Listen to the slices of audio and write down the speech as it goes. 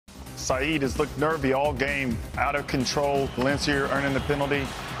Saeed has looked nervy all game, out of control. Valencia earning the penalty.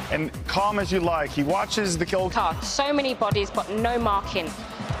 And calm as you like, he watches the kill. So many bodies, but no marking.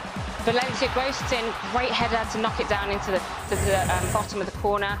 Valencia goes in, great header to knock it down into the bottom of the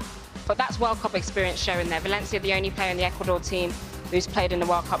corner. But that's World Cup experience showing there. Valencia, the only player in the Ecuador team who's played in the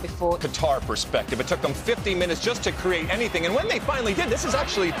World Cup before. Qatar perspective, it took them 50 minutes just to create anything, and when they finally did, this is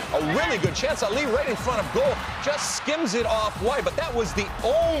actually a really good chance. Ali right in front of goal, just skims it off wide, but that was the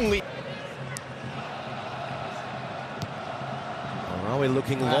only... Arawi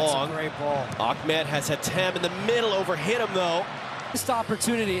looking long. That's a great ball. Ahmed has Hatem in the middle, overhit him though. Missed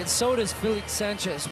opportunity, and so does Felix Sanchez.